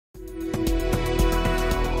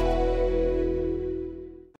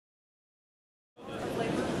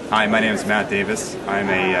Hi, my name is Matt.Davis. I'm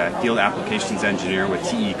a field applications engineer with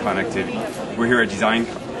TE Connectivity. We're here at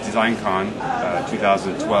DesignCon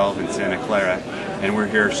 2012 in Santa Clara, and we're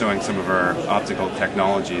here showing some of our optical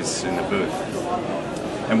technologies in the booth.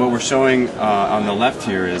 And what we're showing on the left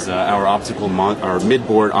here is our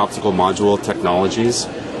midboard optical module technologies.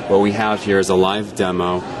 What we have here is a live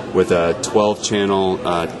demo with a 12-channel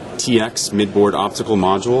TX midboard optical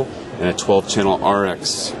module and a 12-channel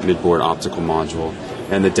RX midboard optical module.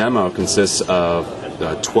 And the demo consists of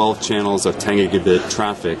 12 channels of 10 gigabit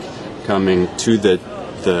traffic coming to the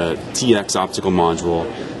TX optical module.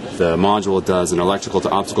 The module does an electrical to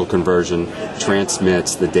optical conversion,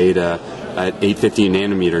 transmits the data at 850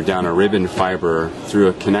 nanometer down a ribbon fiber through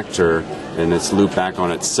a connector, and it's looped back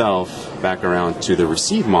on itself, back around to the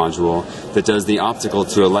receive module that does the optical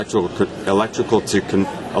to electrical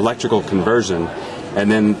conversion,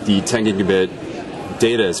 and then the 10 gigabit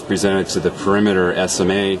data is presented to the perimeter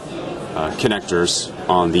SMA connectors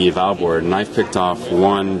on the eval board, and I've picked off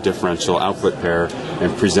one differential output pair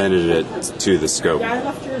and presented it to the scope.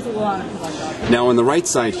 Now on the right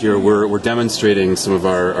side here, we're demonstrating some of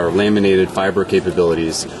our laminated fiber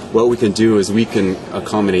capabilities. What we can do is we can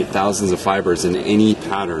accommodate thousands of fibers in any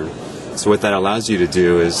pattern. So what that allows you to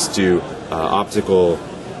do is do optical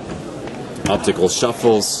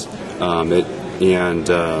shuffles and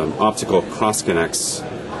optical cross connects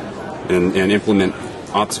and implement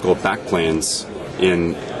optical backplanes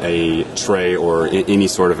in a tray or in any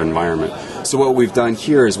sort of environment. So what we've done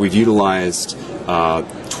here is we've utilized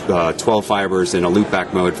 12 fibers in a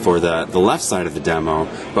loopback mode for the left side of the demo,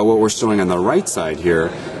 but what we're showing on the right side here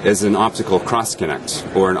is an optical cross connect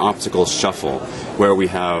or an optical shuffle where we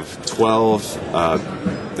have 12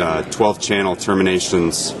 channel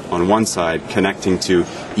terminations on one side connecting to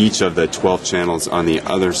each of the 12 channels on the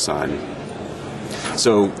other side.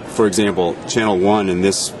 So, for example, channel 1 in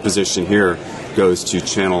this position here goes to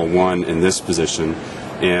channel 1 in this position,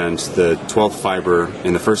 and the 12th fiber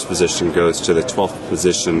in the first position goes to the 12th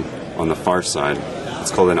position on the far side.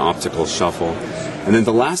 It's called an optical shuffle. And then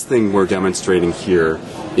the last thing we're demonstrating here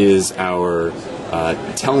is our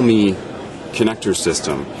Tell Me connector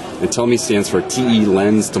system. And Tell Me stands for TE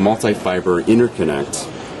Lens to Multi-Fiber Interconnect.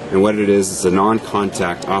 And what it is a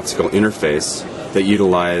non-contact optical interface that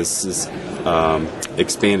utilizes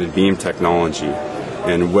expanded beam technology.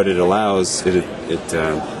 And what it allows, the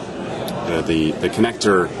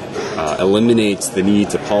connector eliminates the need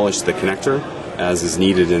to polish the connector as is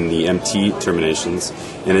needed in the MT terminations,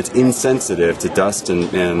 and it's insensitive to dust and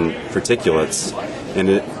particulates,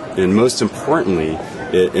 and most importantly,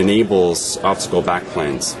 it enables optical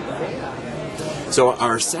backplanes. So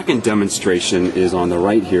our second demonstration is on the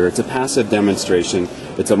right here. It's a passive demonstration.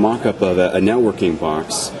 It's a mock-up of a networking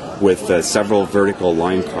box with several vertical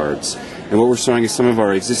line cards. And what we're showing is some of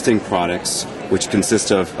our existing products, which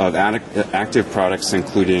consist of active products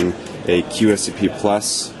including a QSCP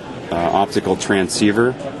Plus optical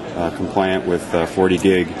transceiver compliant with 40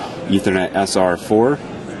 gig Ethernet SR4.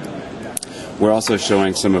 We're also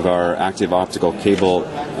showing some of our active optical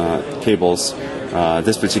cables.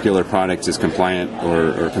 This particular product is compliant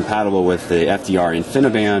or compatible with the FDR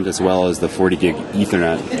InfiniBand as well as the 40 gig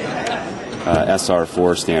Ethernet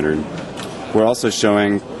SR4 standard. We're also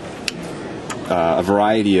showing a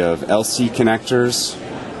variety of LC connectors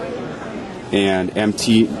and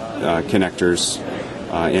MT connectors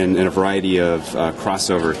and a variety of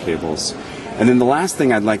crossover cables. And then the last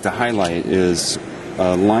thing I'd like to highlight is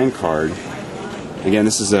a line card. Again,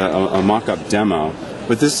 this is a mock-up demo,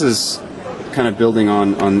 but this is kind of building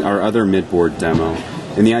on our other midboard demo.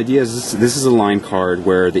 And the idea is this is a line card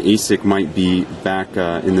where the ASIC might be back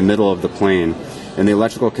in the middle of the plane, and the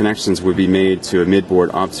electrical connections would be made to a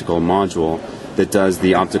midboard optical module that does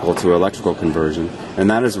the optical to electrical conversion, and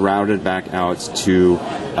that is routed back out to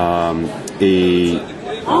an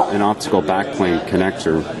optical backplane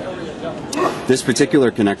connector. This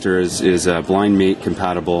particular connector is blind mate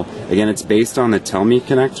compatible. Again, it's based on the Tell Me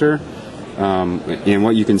connector, and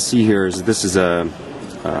what you can see here is this is a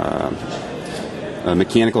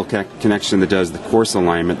mechanical connection that does the coarse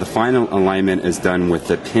alignment. The final alignment is done with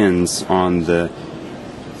the pins on the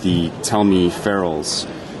Tell Me ferrules,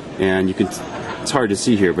 and you can. It's hard to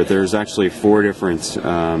see here, but there's actually 4 different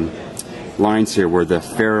lines here where the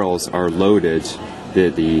ferrules are loaded.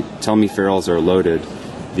 The Tell Me ferrules are loaded.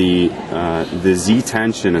 The Z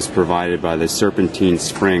tension is provided by the serpentine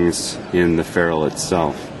springs in the ferrule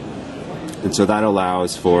itself, and so that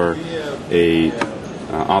allows for a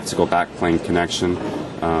optical backplane connection.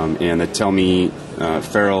 And the Tell Me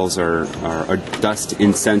ferrules are dust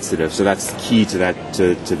insensitive, so that's key to that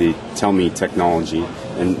to the Tell Me technology,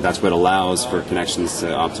 and that's what allows for connections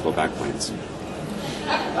to optical backplanes.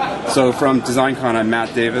 So from DesignCon, I'm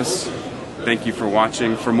Matt.Davis. Thank you for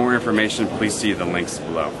watching. For more information, please see the links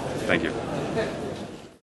below. Thank you.